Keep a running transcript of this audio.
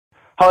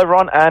Hello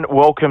everyone and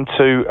welcome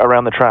to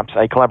Around the Traps,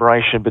 a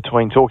collaboration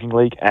between Talking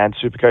League and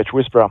Supercoach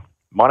Whisperer.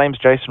 My name's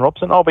Jason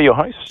Robson. I'll be your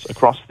host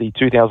across the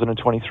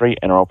 2023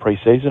 NRL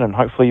pre-season and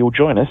hopefully you'll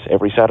join us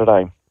every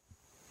Saturday.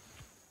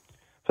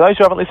 For those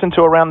who haven't listened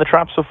to Around the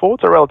Traps before,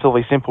 it's a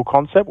relatively simple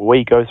concept where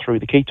we go through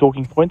the key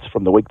talking points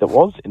from the week that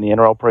was in the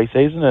NRL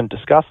pre-season and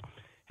discuss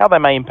how they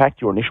may impact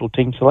your initial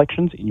team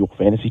selections in your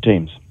fantasy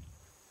teams.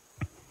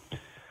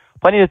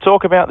 Plenty to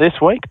talk about this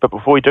week, but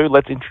before we do,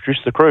 let's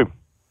introduce the crew.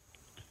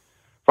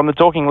 From the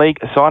Talking League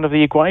side of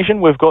the equation,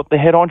 we've got the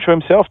head honcho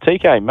himself,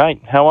 TK.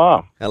 Mate, how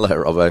are? Hello,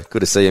 Robbo. Good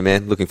to see you,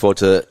 man. Looking forward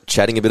to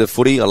chatting a bit of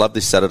footy. I love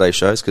this Saturday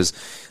shows because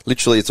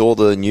literally it's all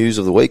the news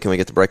of the week and we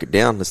get to break it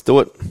down. Let's do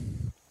it.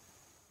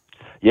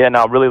 Yeah,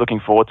 no, really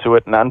looking forward to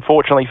it. And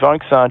unfortunately,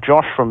 folks,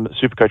 Josh from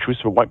Supercoach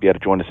Whisperer won't be able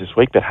to join us this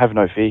week, but have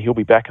no fear, he'll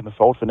be back in the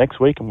fold for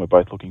next week and we're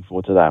both looking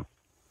forward to that.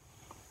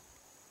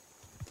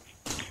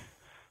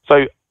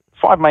 So,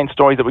 5 main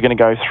stories that we're going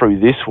to go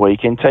through this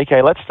week. And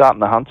TK, let's start in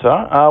the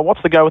Hunter.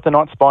 What's the go with the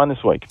Knights spine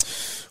this week?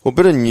 Well, a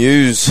bit of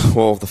news.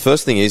 Well, the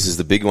first thing is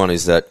the big one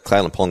is that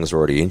Kalyn Ponga's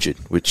already injured,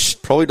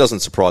 which probably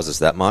doesn't surprise us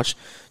that much.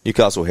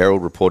 Newcastle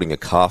Herald reporting a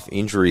calf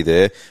injury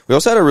there. We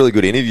also had a really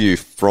good interview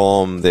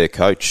from their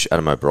coach,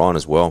 Adam O'Brien,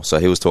 as well. So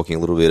he was talking a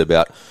little bit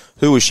about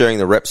who was sharing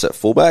the reps at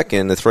fullback,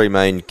 and the 3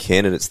 main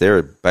candidates there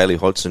are Bailey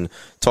Hodgson,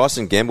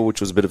 Tyson Gamble,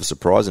 which was a bit of a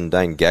surprise, and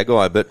Dane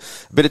Gagai. But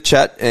a bit of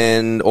chat,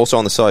 and also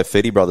on the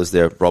Saifiti brothers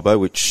there, Robbo,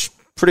 which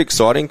pretty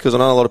exciting because I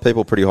know a lot of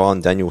people are pretty high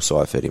on Daniel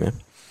Saifiti, man.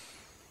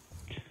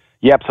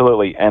 Yeah,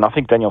 absolutely. And I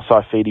think Daniel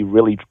Saifiti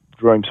really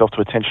drew himself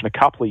to attention a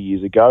couple of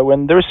years ago,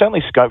 and there is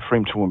certainly scope for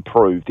him to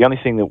improve. The only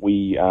thing that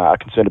we are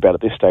concerned about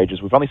at this stage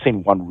is we've only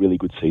seen one really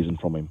good season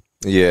from him.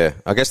 Yeah,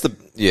 I guess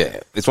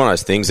it's one of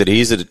those things that he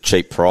is at a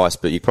cheap price,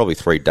 but you probably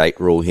 3-date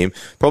rule him.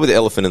 Probably the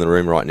elephant in the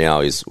room right now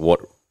is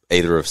what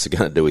either of us are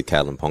going to do with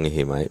Kalyn Ponga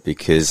here, mate,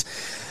 because...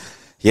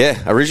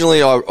 Yeah,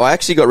 originally I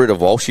actually got rid of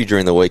Walshy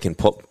during the week and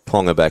put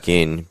Ponga back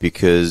in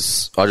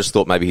because I just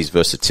thought maybe his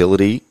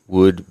versatility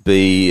would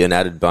be an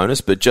added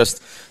bonus. But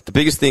just the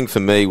biggest thing for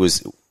me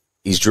was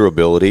his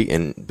durability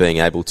and being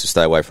able to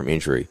stay away from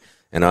injury.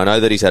 And I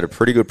know that he's had a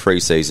pretty good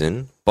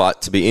preseason,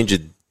 but to be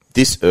injured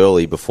this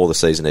early before the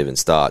season even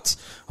starts,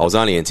 I was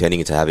only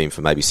intending to have him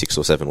for maybe 6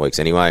 or 7 weeks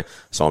anyway.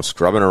 So I'm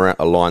scrubbing around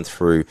a line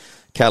through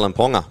Kalyn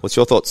Ponga. What's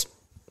your thoughts?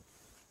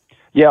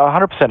 Yeah, I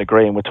 100%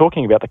 agree, and we're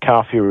talking about the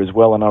calf era as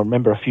well, and I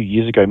remember a few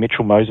years ago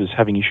Mitchell Moses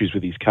having issues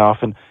with his calf,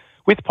 and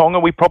with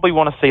Ponga we probably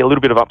want to see a little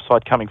bit of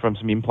upside coming from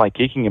some in-play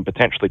kicking and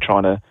potentially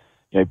trying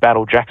to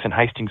battle Jackson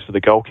Hastings for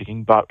the goal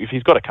kicking, but if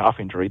he's got a calf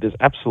injury, there's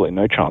absolutely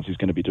no chance he's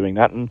going to be doing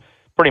that, and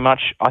pretty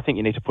much I think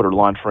you need to put a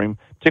line for him,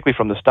 particularly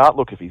from the start.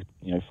 Look, if he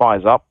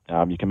fires up,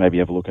 you can maybe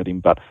have a look at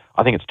him, but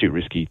I think it's too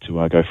risky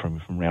to go from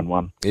round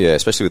one. Yeah,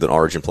 especially with an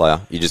Origin player.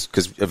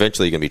 Because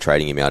eventually you're going to be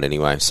trading him out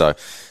anyway, so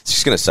it's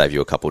just going to save you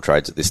a couple of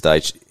trades at this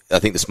stage. I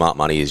think the smart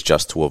money is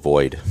just to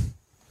avoid.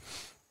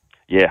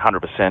 Yeah,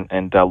 100%,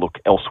 and look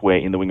elsewhere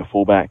in the winger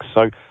fullbacks.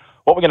 So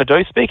what we're going to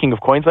do, speaking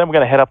of Queensland, we're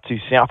going to head up to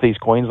southeast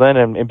Queensland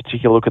and in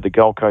particular look at the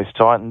Gold Coast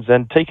Titans.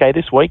 And TK,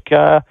 this week,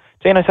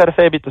 Tino's had a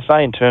fair bit to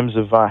say in terms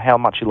of how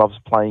much he loves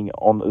playing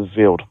on the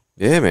field.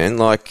 Yeah, man,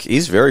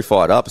 he's very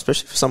fired up,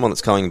 especially for someone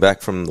that's coming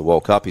back from the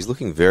World Cup. He's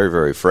looking very,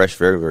 very fresh,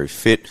 very, very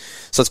fit.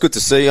 So it's good to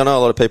see. I know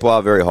a lot of people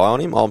are very high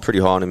on him. I'm pretty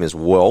high on him as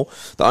well.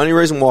 The only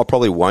reason why I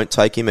probably won't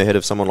take him ahead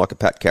of someone like a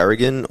Pat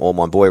Carrigan or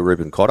my boy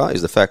Ruben Cotter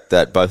is the fact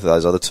that both of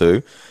those other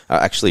two are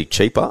actually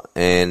cheaper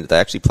and they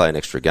actually play an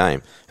extra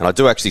game. And I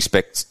do actually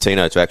expect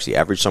Tino to actually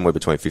average somewhere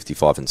between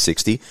 55 and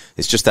 60.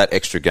 It's just that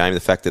extra game, the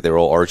fact that they're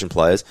all Origin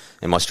players.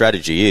 And my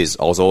strategy is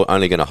I was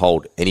only going to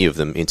hold any of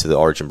them into the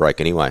Origin break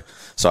anyway.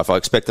 So if I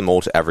expect them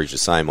all to average the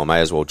same, I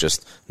may as well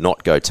just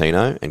not go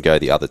Tino and go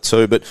the other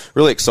two. But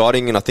really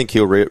exciting, and I think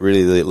he'll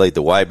really lead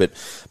the way. But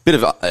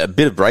a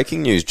bit of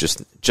breaking news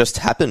just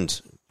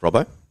happened,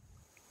 Robbo.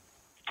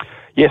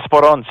 Yeah,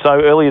 spot on. So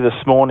earlier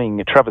this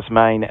morning, Travis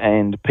Mayne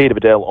and Peter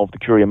Bedell of the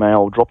Courier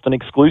Mail dropped an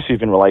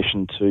exclusive in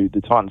relation to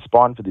the Titans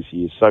spine for this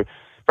year. So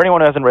for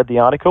anyone who hasn't read the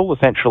article,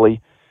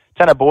 essentially,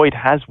 Tanner Boyd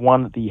has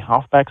won the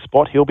halfback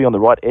spot. He'll be on the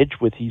right edge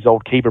with his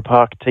old Kebra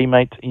Park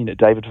teammate in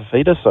David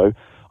Fifita. So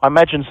I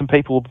imagine some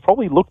people will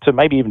probably look to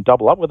maybe even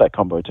double up with that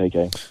combo,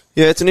 TK.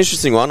 Yeah, it's an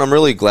interesting one. I'm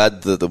really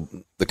glad that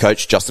the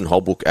coach, Justin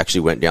Holbrook,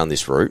 actually went down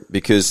this route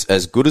because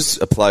as good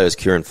as a player as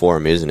Kieran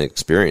Foran is and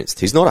experienced,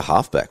 he's not a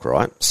halfback,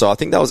 right? So I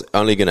think that was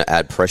only going to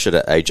add pressure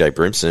to AJ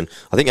Brimson.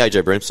 I think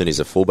AJ Brimson is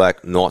a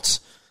fullback, not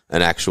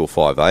an actual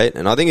 5'8",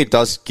 and I think it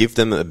does give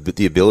them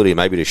the ability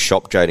maybe to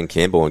shop Jaden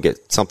Campbell and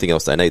get something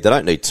else they need. They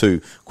don't need 2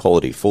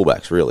 quality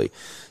fullbacks, really.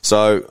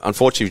 So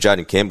unfortunately,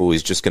 Jaden Campbell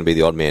is just going to be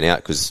the odd man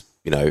out because,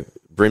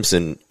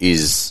 Brimson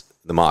is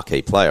the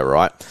marquee player,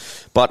 right?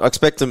 But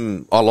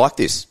I like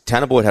this.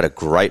 Tanner Boyd had a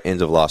great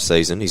end of last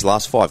season. His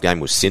last 5 games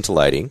was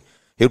scintillating.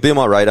 He'll be on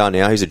my radar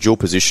now. He's a dual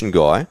position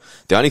guy.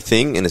 The only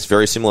thing, and it's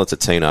very similar to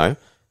Tino,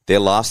 their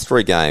last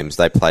 3 games,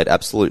 they played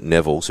absolute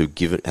Nevilles who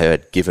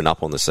had given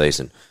up on the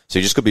season. So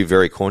you just got to be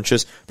very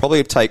conscious.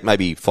 Probably take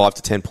maybe 5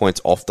 to 10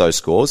 points off those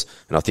scores,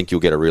 and I think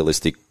you'll get a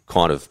realistic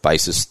kind of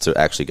basis to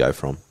actually go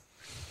from.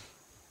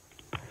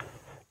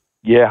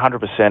 Yeah,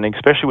 100%,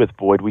 especially with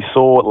Boyd. We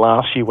saw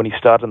last year when he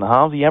started in the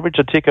halves, he averaged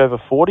a tick over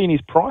 40, and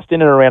he's priced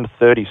in at around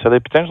 30, so there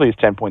potentially is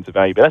 10 points of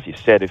value. But as you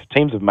said, if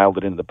teams have mailed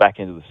it into the back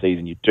end of the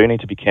season, you do need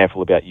to be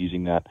careful about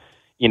using that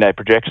in a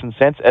projection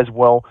sense as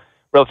well.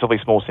 Relatively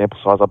small sample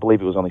size. I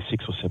believe it was only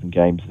 6 or 7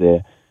 games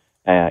there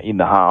in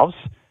the halves.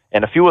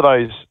 And a few of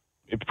those,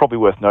 it's probably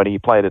worth noting, he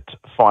played at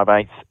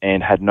 5/8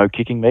 and had no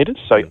kicking meters.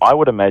 So I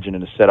would imagine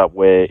in a setup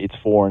where it's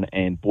Foran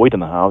and Boyd in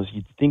the halves,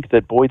 you'd think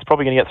that Boyd's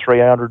probably going to get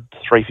 300,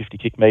 350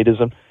 kick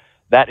meters. And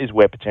that is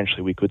where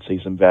potentially we could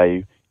see some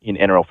value in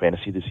NRL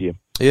fantasy this year.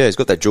 Yeah, he's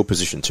got that dual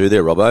position too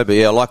there, Robbo. But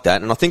yeah, I like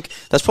that. And I think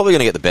that's probably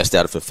going to get the best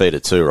out of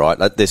Fifita too, right?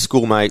 Like, they're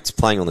schoolmates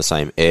playing on the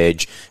same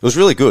edge. It was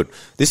really good.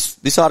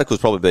 This article's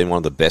probably been one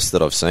of the best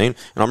that I've seen.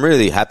 And I'm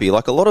really happy.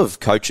 Like, a lot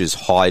of coaches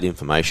hide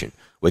information.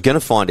 We're going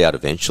to find out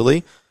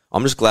eventually.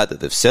 I'm just glad that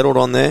they've settled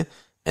on there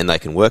and they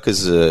can work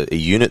as a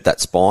unit, that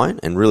spine,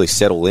 and really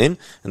settle in.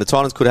 And the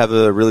Titans could have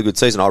a really good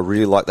season. I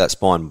really like that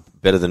spine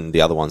better than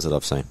the other ones that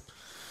I've seen.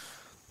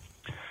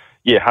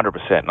 Yeah,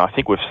 100%. And I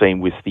think we've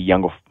seen with the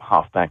younger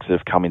halfbacks that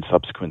have come in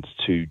subsequent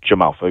to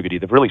Jamal Fogarty,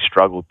 they've really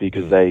struggled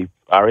because they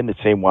are in the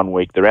team one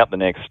week, they're out the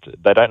next.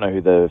 They don't know who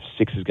the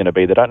 6 is going to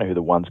be. They don't know who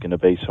the 1's going to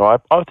be. So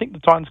I think the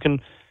Titans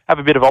can have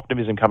a bit of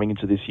optimism coming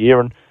into this year,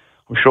 and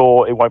I'm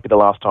sure it won't be the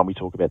last time we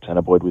talk about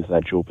Tanner Boyd with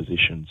that dual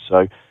position.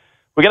 So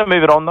we're going to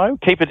move it on, though,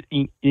 keep it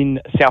in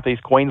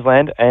southeast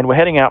Queensland, and we're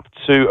heading up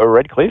to a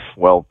Redcliffe.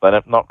 Well,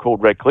 they're not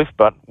called Redcliffe,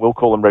 but we'll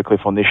call them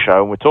Redcliffe on this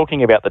show, and we're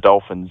talking about the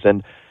Dolphins.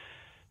 And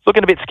it's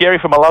looking a bit scary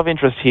for my love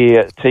interest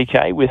here,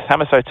 TK, with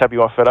Hamiso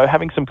Tabuai-Fidow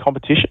having some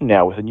competition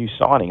now with a new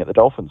signing at the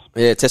Dolphins.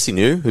 Yeah, Tessie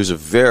New, who's a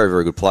very,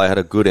 very good player, had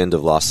a good end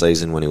of last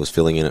season when he was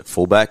filling in at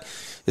fullback.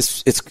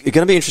 It's going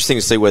to be interesting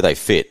to see where they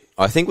fit.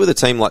 I think with a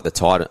team like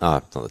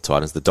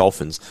the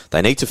Dolphins,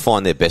 they need to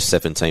find their best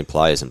 17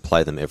 players and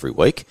play them every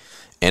week.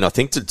 And I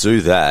think to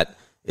do that,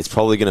 it's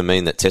probably going to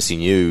mean that Tessie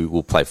New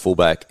will play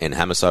fullback and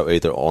Hamiso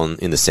either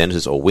in the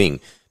centres or wing.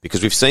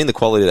 Because we've seen the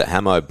quality that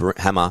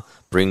Hammer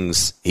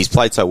brings. He's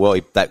played so well.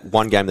 That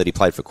one game that he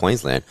played for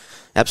Queensland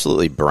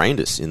absolutely brained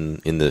us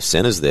in the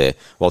centres there.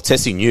 While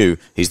Tessie New,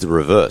 he's the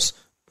reverse.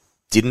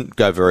 Didn't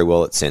go very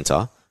well at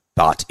centre,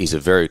 but is a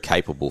very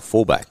capable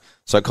fullback.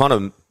 So kind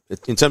of,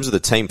 in terms of the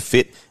team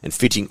fit and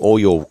fitting all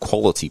your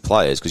quality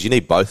players, because you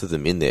need both of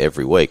them in there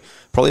every week,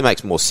 probably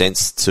makes more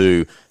sense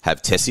to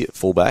have Tessie at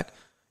fullback,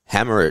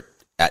 Hammer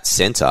at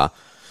centre.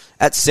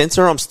 At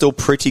centre, I'm still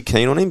pretty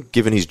keen on him,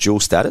 given his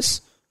dual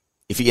status.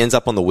 If he ends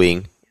up on the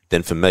wing,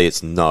 then for me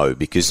it's no,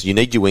 because you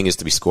need your wingers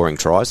to be scoring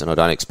tries, and I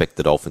don't expect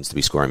the Dolphins to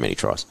be scoring many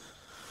tries.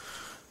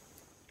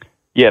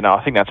 Yeah, no,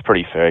 I think that's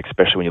pretty fair,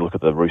 especially when you look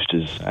at the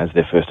Roosters as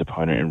their first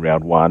opponent in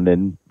round one.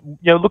 And,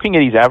 looking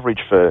at his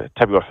average for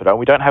Tabuai-Fidow,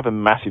 we don't have a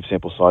massive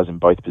sample size in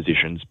both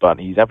positions, but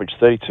he's averaged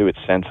 32 at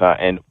centre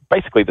and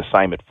basically the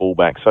same at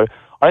fullback. So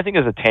I don't think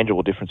there's a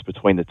tangible difference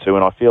between the two,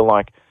 and I feel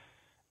like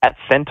at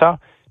centre,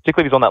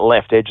 particularly if he's on that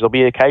left edge, there'll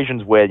be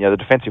occasions where, the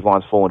defensive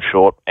line's fallen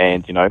short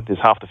and, there's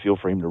half the field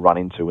for him to run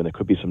into, and there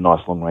could be some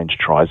nice long-range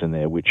tries in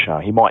there, which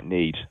he might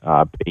need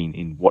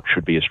in what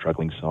should be a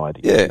struggling side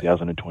in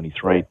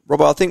 2023.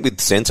 Rob, I think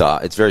with centre,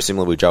 it's very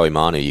similar with Joey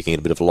Manu. You can get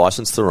a bit of a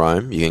license to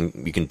roam. You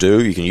can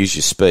use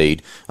your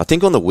speed. I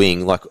think on the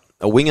wing, like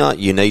a winger,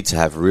 you need to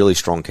have really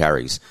strong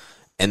carries,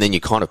 and then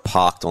you're kind of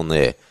parked on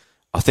there.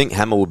 I think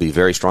Hammer would be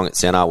very strong at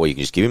centre, where you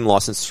can just give him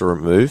license to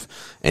remove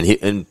and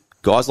hit. And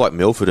guys like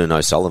Milford and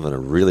O'Sullivan are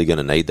really going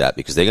to need that,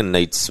 because they're going to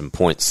need some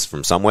points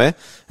from somewhere,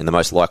 and the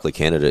most likely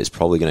candidate is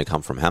probably going to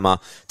come from Hammer.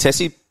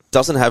 Tessie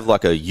doesn't have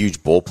like a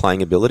huge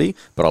ball-playing ability,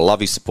 but I love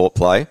his support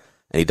play,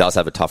 and he does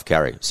have a tough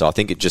carry. So I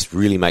think it just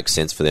really makes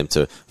sense for them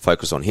to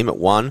focus on him at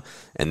 1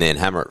 and then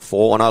Hammer at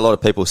 4. I know a lot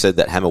of people said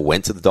that Hammer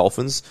went to the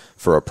Dolphins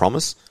for a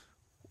promise.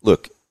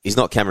 Look, he's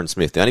not Cameron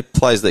Smith. The only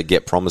players that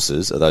get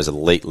promises are those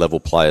elite-level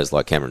players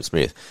like Cameron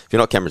Smith. If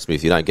you're not Cameron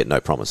Smith, you don't get no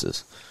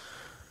promises.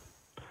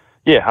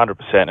 Yeah, 100%.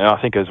 And I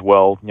think as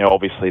well,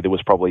 obviously there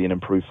was probably an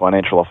improved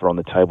financial offer on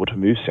the table to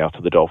move south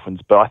to the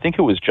Dolphins, but I think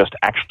it was just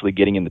actually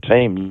getting in the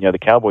team. The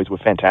Cowboys were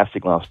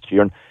fantastic last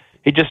year, and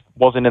he just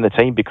wasn't in the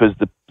team because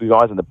the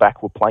guys in the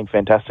back were playing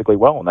fantastically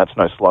well, and that's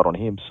no slight on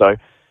him. So,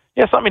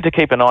 yeah, something to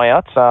keep an eye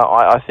out.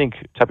 I think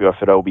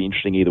Tabuai-Fidow will be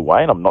interesting either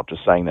way, and I'm not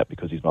just saying that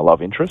because he's my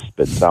love interest,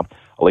 but I'll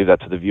leave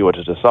that to the viewer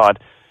to decide.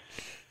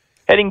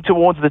 Heading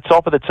towards the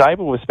top of the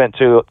table, we've spent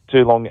too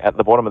long at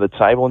the bottom of the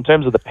table. In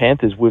terms of the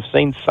Panthers, we've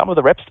seen some of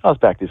the rep stars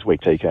back this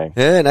week, TK.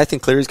 Yeah, Nathan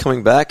Cleary's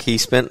coming back. He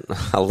spent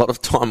a lot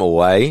of time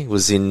away.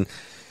 Was in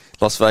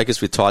Las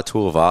Vegas with Tai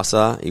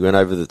Tuivasa. He went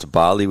over to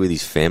Bali with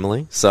his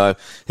family. So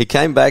he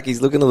came back.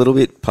 He's looking a little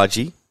bit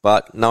pudgy,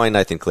 but knowing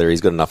Nathan Cleary,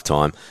 he's got enough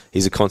time.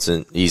 He's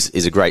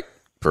a great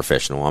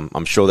professional.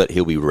 I'm sure that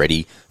he'll be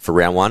ready for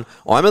round 1.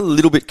 I'm a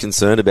little bit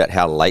concerned about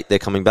how late they're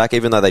coming back,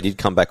 even though they did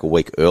come back a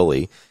week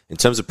early. In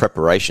terms of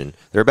preparation,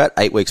 they're about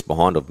 8 weeks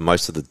behind of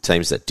most of the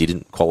teams that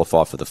didn't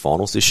qualify for the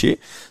finals this year.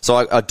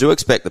 So I do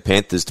expect the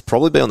Panthers to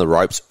probably be on the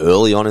ropes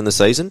early on in the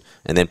season,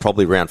 and then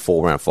probably round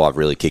 4, round 5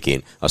 really kick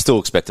in. I still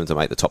expect them to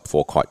make the top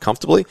 4 quite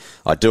comfortably.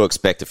 I do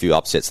expect a few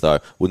upsets, though.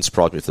 Wouldn't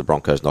surprise me if the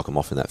Broncos knock them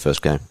off in that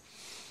first game.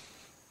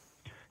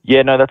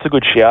 Yeah, no, that's a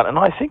good shout. And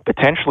I think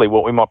potentially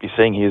what we might be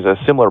seeing here is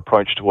a similar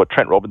approach to what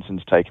Trent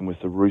Robinson's taken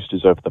with the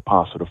Roosters over the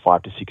past sort of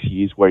 5 to 6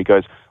 years, where he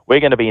goes, we're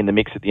going to be in the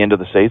mix at the end of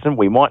the season.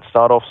 We might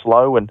start off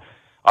slow, and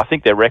I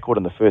think their record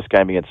in the first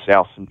game against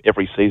South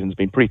every season has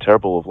been pretty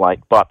terrible of late.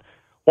 But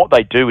what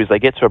they do is they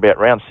get to about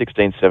round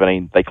 16,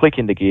 17, they click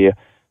into gear,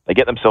 they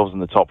get themselves in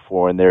the top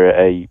four, and they're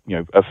a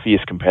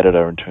fierce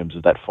competitor in terms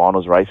of that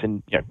finals race.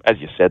 And as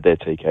you said there,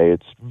 TK,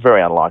 it's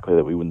very unlikely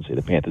that we wouldn't see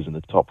the Panthers in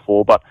the top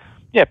four. But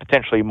yeah,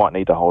 potentially you might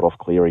need to hold off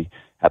Cleary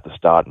at the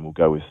start, and we'll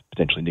go with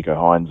potentially Nicho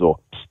Hynes or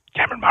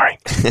Cameron Murray.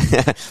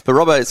 But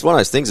Robbo, it's one of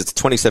those things. It's a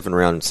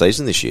 27-round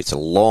season this year. It's a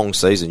long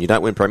season. You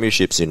don't win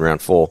premierships in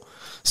round 4.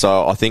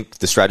 So I think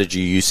the strategy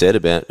you said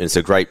about it's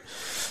a great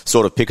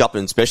sort of pick-up,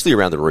 and especially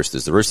around the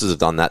Roosters. The Roosters have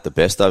done that the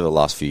best over the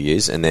last few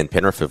years, and then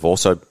Penrith have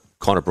also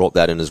kind of brought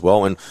that in as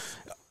well. And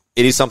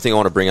it is something I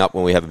want to bring up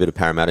when we have a bit of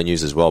Parramatta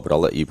news as well, but I'll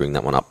let you bring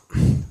that one up.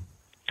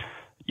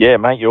 Yeah,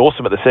 mate, you're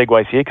awesome at the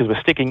segues here because we're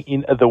sticking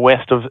in the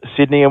west of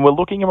Sydney and we're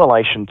looking in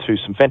relation to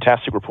some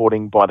fantastic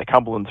reporting by the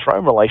Cumberland Throw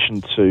in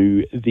relation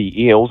to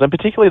the Eels and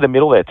particularly the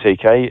middle there,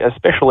 TK,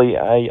 especially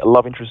a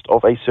love interest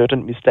of a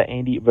certain Mr.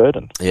 Andy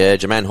Verdon. Yeah,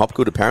 Jermaine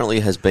Hopgood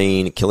apparently has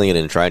been killing it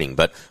in training,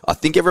 but I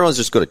think everyone's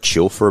just got to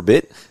chill for a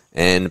bit.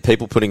 And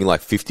people putting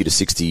like 50 to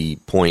 60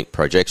 point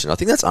projection, I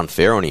think that's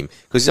unfair on him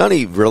because he's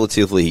only a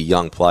relatively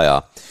young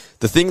player.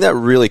 The thing that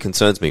really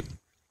concerns me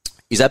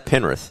is at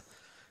Penrith,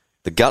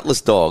 the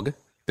gutless dog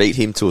beat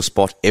him to a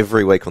spot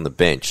every week on the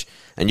bench.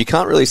 And you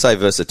can't really say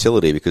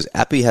versatility because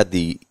Appy's got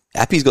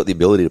the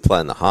ability to play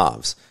in the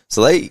halves.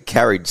 So they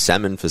carried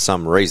Salmon for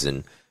some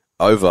reason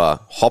over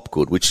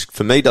Hopgood, which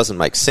for me doesn't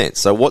make sense.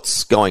 So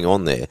what's going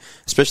on there?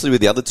 Especially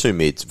with the other two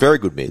mids, very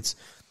good mids,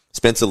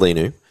 Spencer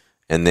Leniu,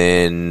 and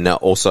then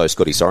also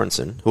Scotty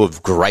Sorensen, who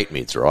have great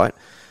mids, right?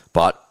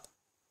 But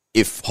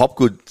if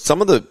Hopgood,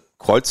 some of the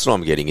quotes that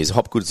I'm getting is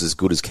Hopgood's as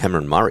good as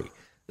Cameron Murray.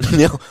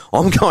 Now,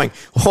 I'm going,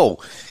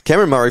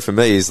 Cameron Murray for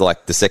me is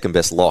like the second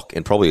best lock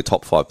and probably a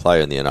top 5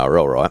 player in the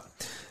NRL, right?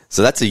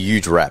 So that's a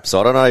huge wrap. So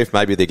I don't know if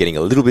maybe they're getting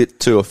a little bit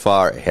too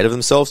far ahead of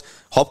themselves.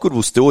 Hopgood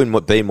will still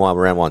be my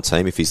round 1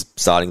 team if he's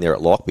starting there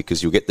at lock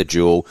because you'll get the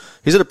duel.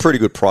 He's at a pretty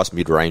good price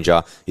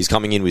mid-ranger. He's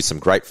coming in with some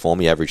great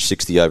form. He averaged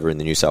 60 over in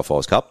the New South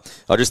Wales Cup.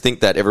 I just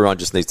think that everyone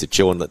just needs to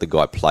chill and let the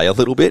guy play a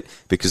little bit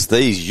because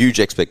these huge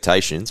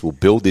expectations will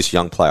build this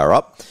young player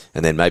up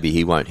and then maybe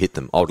he won't hit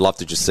them. I would love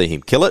to just see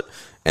him kill it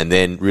and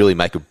then really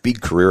make a big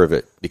career of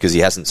it because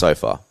he hasn't so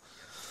far.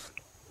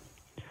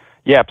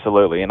 Yeah,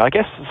 absolutely. And I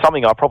guess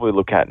something I'll probably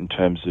look at in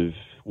terms of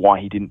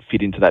why he didn't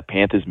fit into that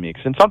Panthers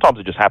mix, and sometimes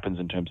it just happens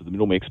in terms of the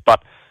middle mix,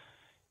 but,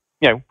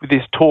 with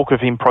this talk of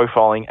him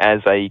profiling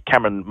as a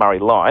Cameron Murray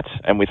light,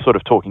 and we're sort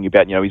of talking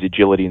about, his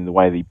agility and the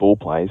way the ball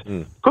plays,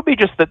 could be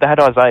just that they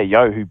had Isaiah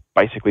Yeo, who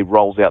basically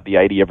rolls out the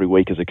 80 every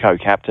week as a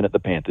co-captain at the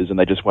Panthers, and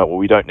they just went, well,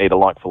 we don't need a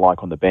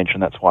like-for-like on the bench,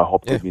 and that's why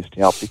Hopgood missed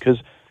out, because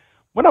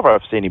whenever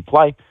I've seen him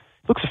play,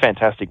 looks a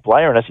fantastic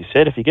player, and as you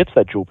said, if he gets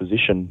that dual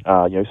position,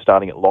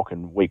 starting at lock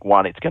in week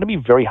 1, it's going to be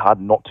very hard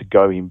not to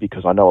go him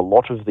because I know a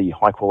lot of the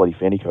high-quality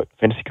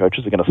fantasy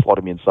coaches are going to slot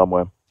him in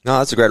somewhere. No,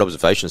 that's a great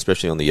observation,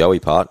 especially on the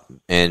Yowie part.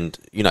 And,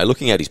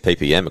 looking at his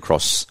PPM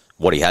across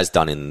what he has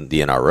done in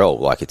the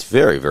NRL, it's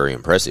very, very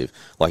impressive.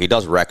 He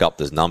does rack up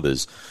those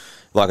numbers.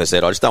 Like I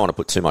said, I just don't want to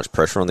put too much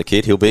pressure on the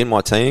kid. He'll be in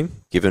my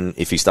team, given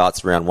if he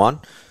starts round 1.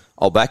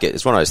 I'll back it.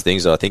 It's one of those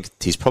things that I think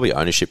his probably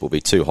ownership will be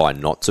too high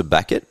not to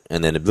back it,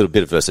 and then a little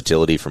bit of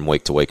versatility from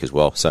week to week as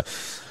well. So,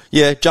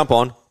 yeah, jump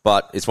on,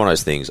 but it's one of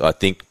those things. I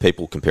think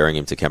people comparing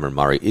him to Cameron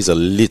Murray is a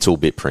little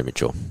bit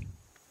premature.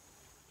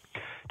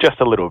 Just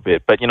a little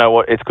bit, but you know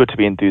what? It's good to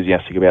be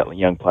enthusiastic about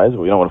young players,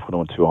 but we don't want to put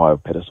them on too high of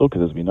a pedestal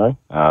because, as we know,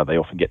 they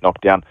often get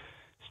knocked down.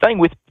 Staying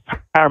with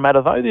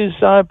Parramatta, though,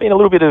 there's been a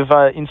little bit of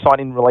insight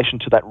in relation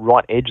to that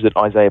right edge that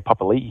Isaiah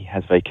Papali'i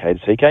has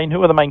vacated, TK, and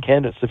who are the main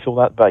candidates to fill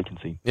that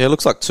vacancy? Yeah, it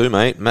looks like 2,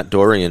 mate. Matt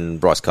Doorey and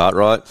Bryce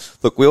Cartwright.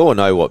 Look, we all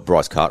know what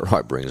Bryce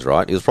Cartwright brings,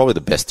 right? He was probably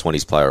the best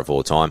 20s player of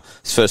all time.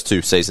 His first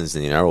 2 seasons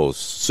in the NRL was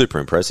super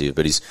impressive,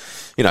 but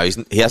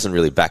he hasn't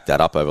really backed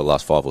that up over the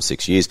last 5 or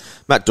 6 years.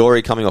 Matt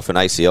Doorey coming off an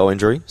ACL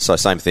injury, so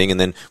same thing, and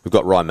then we've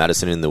got Ryan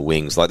Madison in the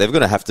wings. They're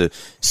going to have to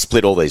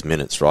split all these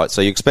minutes, right?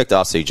 So you expect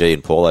RCG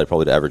and Paulo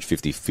probably to average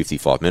 50,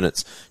 55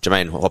 minutes.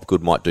 Jermaine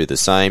Hopgood might do the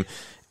same.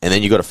 And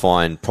then you've got to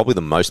find probably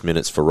the most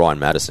minutes for Ryan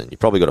Madison. You've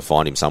probably got to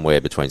find him somewhere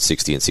between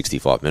 60 and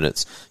 65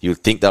 minutes. You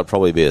would think that would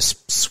probably be a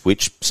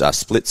split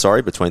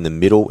between the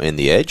middle and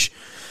the edge.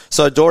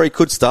 So Doorey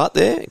could start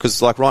there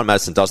because Ryan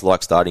Madison does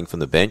like starting from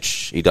the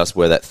bench. He does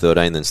wear that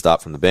 13, then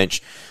start from the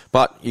bench.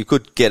 But you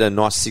could get a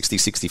nice 60,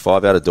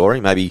 65 out of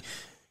Doorey. Maybe,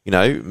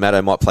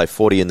 Maddo might play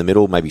 40 in the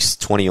middle, maybe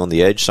 20 on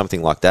the edge,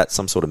 something like that,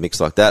 some sort of mix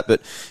like that.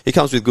 But he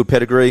comes with good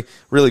pedigree,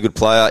 really good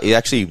player. He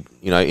actually,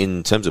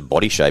 in terms of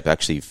body shape,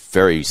 actually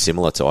very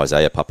similar to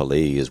Isaiah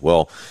Papali'i as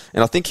well.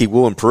 And I think he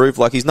will improve.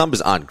 His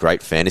numbers aren't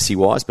great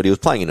fantasy-wise, but he was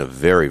playing in a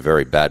very,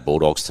 very bad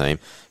Bulldogs team.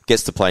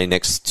 Gets to play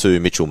next to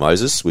Mitchell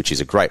Moses, which is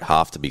a great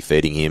half to be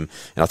feeding him.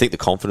 And I think the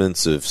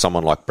confidence of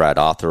someone like Brad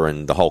Arthur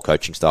and the whole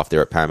coaching staff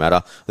there at Parramatta,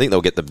 I think they'll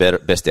get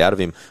the best out of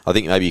him. I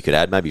think maybe you could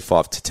add maybe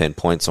 5 to 10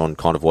 points on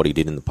kind of what he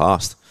did in the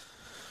past.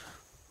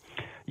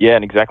 Yeah,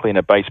 and exactly in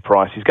a base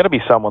price. He's going to be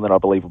someone that I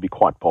believe will be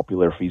quite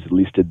popular if he's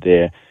listed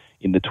there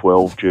in the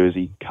 12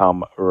 jersey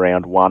come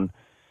round one.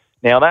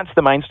 Now, that's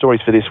the main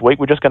stories for this week.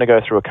 We're just going to go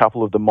through a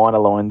couple of the minor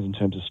lines in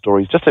terms of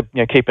stories, just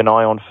to keep an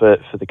eye on for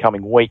the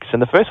coming weeks. And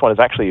the first one is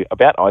actually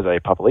about Isaiah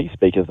Papali'i,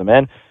 speaker of the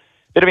man.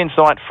 Bit of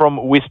insight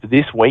from Wisp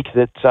this week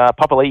that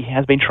Papali'i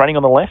has been training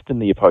on the left in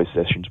the opposed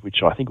sessions,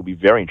 which I think will be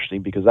very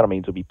interesting because that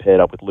means he'll be paired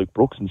up with Luke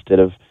Brooks instead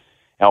of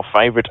our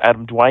favourite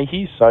Adam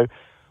Dwayne. So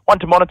one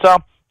to monitor.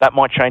 That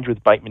might change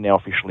with Bateman now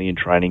officially in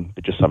training,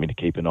 but just something to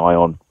keep an eye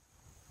on.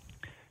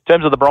 In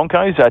terms of the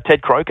Broncos,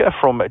 Ted Croker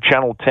from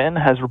Channel 10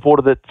 has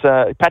reported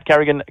that Pat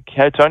Carrigan,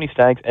 Tony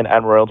Staggs and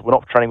Adam Reynolds were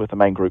not training with the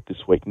main group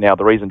this week. Now,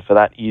 the reason for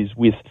that is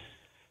with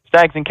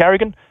Staggs and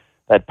Carrigan,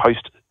 they had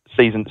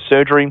post-season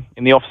surgery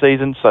in the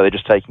off-season, so they're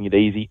just taking it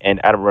easy,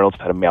 and Adam Reynolds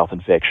had a mouth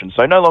infection.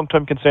 So no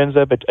long-term concerns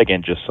there, but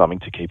again, just something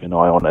to keep an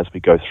eye on as we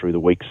go through the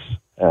weeks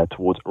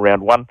towards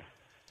round one.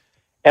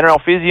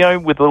 NRL physio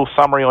with a little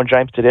summary on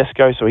James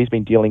Tedesco. So he's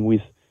been dealing with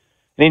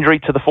an injury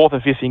to the fourth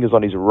and fifth fingers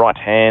on his right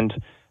hand.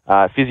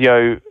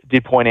 Physio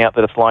did point out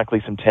that it's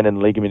likely some tendon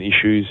and ligament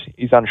issues.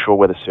 He's unsure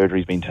whether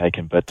surgery's been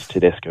taken, but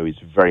Tedesco is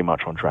very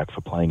much on track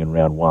for playing in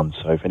round one.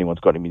 So if anyone's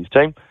got him in his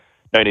team,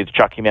 no need to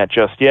chuck him out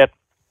just yet.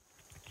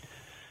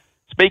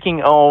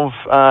 Speaking of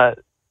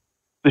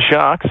the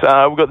Sharks,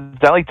 we've got the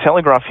Daily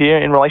Telegraph here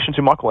in relation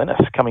to Michael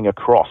Ennis coming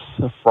across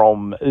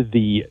from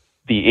the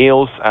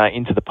Eels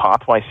into the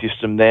pathway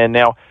system there.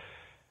 Now,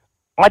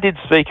 I did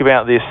speak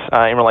about this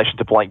in relation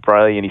to Blake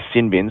Brayley and his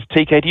sin bins.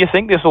 TK, do you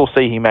think this will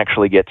see him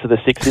actually get to the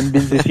 6 sin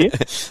bins this year?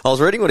 I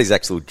was reading what his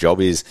actual job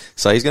is.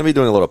 So he's going to be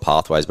doing a lot of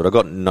pathways, but I've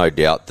got no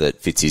doubt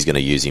that Fitzy's going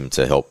to use him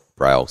to help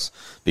Brails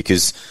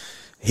because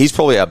he's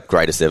probably our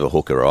greatest ever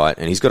hooker, right?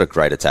 And he's got a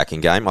great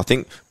attacking game. I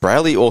think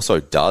Brayley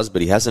also does,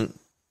 but he hasn't.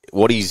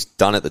 What he's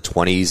done at the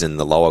 20s and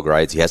the lower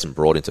grades, he hasn't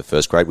brought into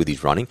first grade with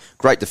his running.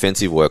 Great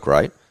defensive work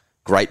rate.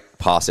 Great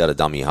pass out of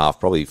dummy half,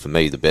 probably for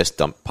me the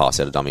best pass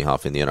out of dummy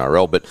half in the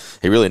NRL, but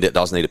he really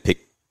does need to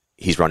pick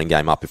his running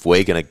game up if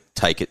we're going to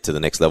take it to the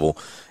next level.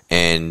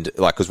 And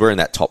because we're in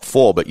that top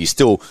 4, but you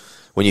still,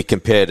 when you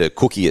compare to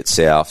Cookie at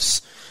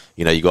Souths,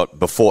 you got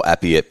before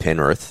Appy at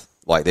Penrith,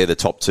 they're the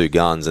top 2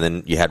 guns, and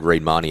then you had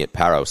Reed Marnie at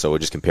Parro, so we're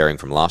just comparing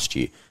from last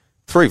year.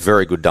 3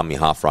 very good dummy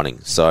half running,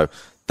 so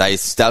that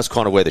was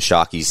kind of where the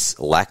Sharkies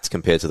lacked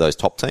compared to those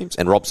top teams.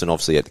 And Robson,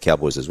 obviously, at the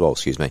Cowboys as well,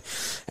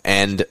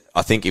 And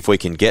I think if we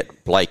can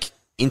get Blake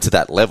into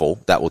that level,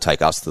 that will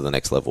take us to the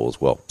next level as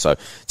well. So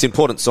it's an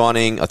important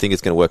signing. I think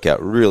it's going to work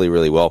out really,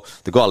 really well.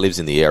 The guy lives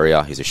in the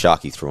area. He's a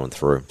Sharkie through and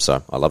through.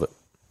 So I love it.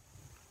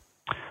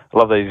 I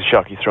love that he's a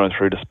Sharkie through and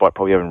through, despite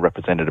probably having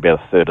represented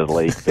about a third of the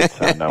league.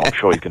 But no, I'm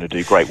sure he's going to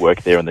do great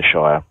work there in the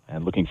Shire.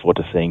 And looking forward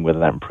to seeing whether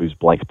that improves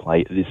Blake's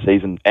play this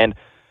season. And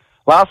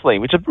lastly,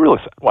 which is a real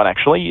one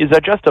actually, is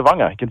Jazz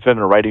Tevaga. He confirmed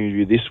in a radio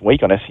interview this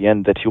week on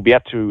SEN that he'll be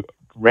out to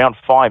round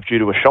 5 due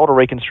to a shoulder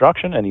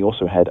reconstruction, and he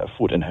also had a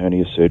foot and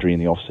hernia surgery in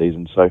the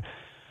off-season. So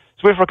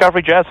swift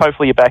recovery, Jazz.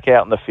 Hopefully you're back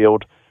out in the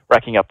field,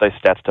 racking up those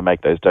stats to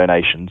make those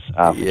donations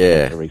for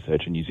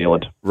research in New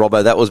Zealand.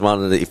 Robbo, that was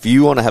one of the... If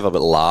you want to have a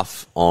bit of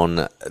laugh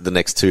on the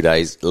next 2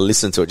 days,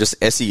 listen to it. Just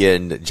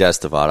SEN Jazz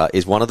Tevaga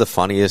is one of the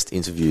funniest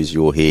interviews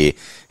you'll hear.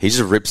 He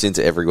just rips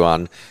into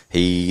everyone.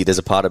 There's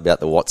a part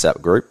about the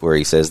WhatsApp group where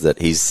he says that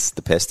he's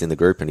the pest in the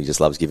group and he just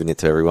loves giving it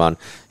to everyone.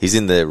 He's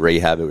in the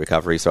rehab and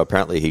recovery, so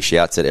apparently he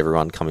shouts at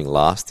everyone coming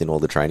last in all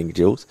the training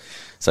drills.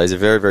 So he's a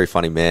very, very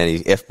funny man.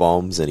 He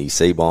F-bombs and he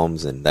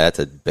C-bombs, and they had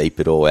to beep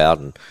it all out,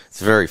 and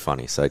it's very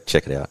funny, so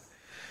check it out.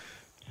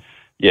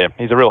 Yeah,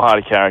 he's a real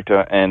hardy character,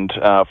 and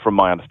from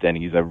my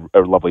understanding, he's a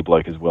lovely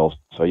bloke as well.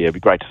 So yeah, it'd be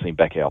great to see him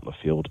back out in the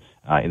field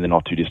in the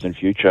not-too-distant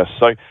future.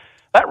 So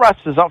that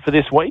wraps us up for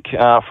this week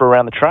for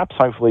Around the Traps.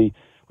 Hopefully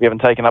we haven't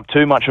taken up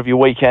too much of your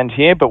weekend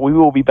here, but we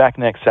will be back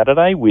next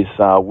Saturday with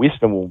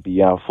Wisp, and we'll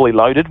be fully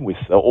loaded with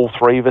all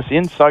 3 of us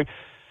in. So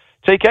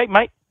TK,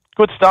 mate,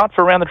 good start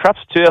for Around the Traps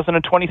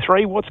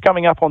 2023. What's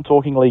coming up on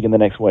Talking League in the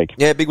next week?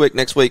 Yeah, big week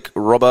next week,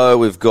 Robbo.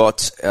 We've got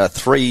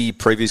 3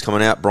 previews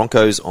coming out.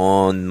 Broncos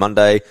on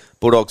Monday,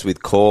 Bulldogs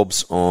with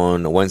Corbs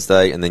on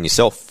Wednesday, and then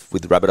yourself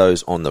with the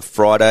Rabbitohs on the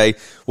Friday.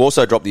 We'll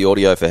also drop the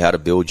audio for how to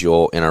build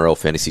your NRL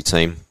fantasy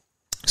team,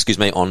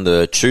 on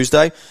the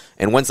Tuesday.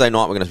 And Wednesday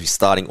night, we're going to be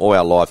starting all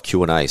our live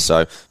Q&A.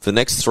 So for the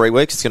next 3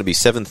 weeks, it's going to be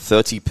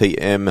 7:30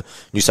 p.m.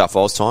 New South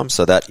Wales time.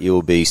 So that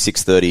will be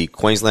 6:30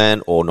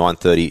 Queensland or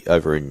 9:30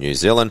 over in New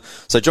Zealand.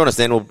 So join us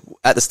then.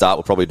 At the start,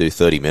 we'll probably do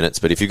 30 minutes.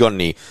 But if you've got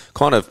any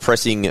kind of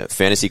pressing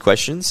fantasy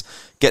questions,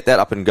 get that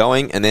up and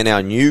going. And then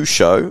our new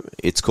show,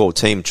 it's called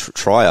Team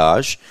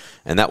Triage,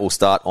 and that will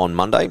start on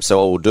Monday. So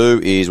what we'll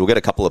do is we'll get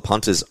a couple of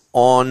punters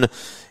on,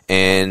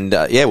 and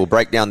we'll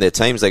break down their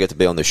teams. They get to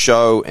be on the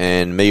show,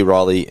 and me,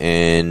 Riley,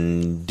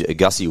 and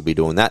Gussie will be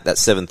doing that.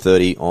 That's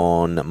 7:30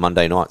 on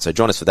Monday night. So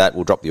join us for that.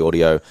 We'll drop the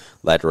audio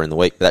later in the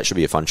week, but that should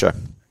be a fun show.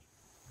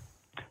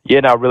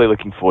 Yeah, no, really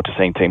looking forward to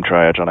seeing Team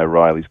Triage. I know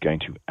Riley's going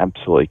to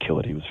absolutely kill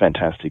it. He was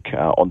fantastic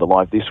on the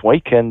live this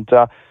week. And,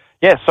 so,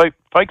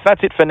 folks,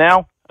 that's it for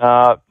now.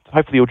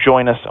 hopefully you'll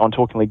join us on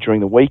Talking League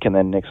during the week and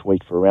then next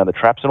week for Around the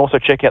Traps. And also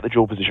check out the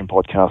Dual Position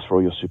podcast for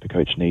all your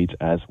Supercoach needs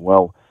as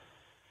well.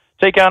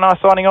 TK and I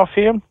signing off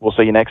here. We'll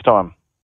see you next time.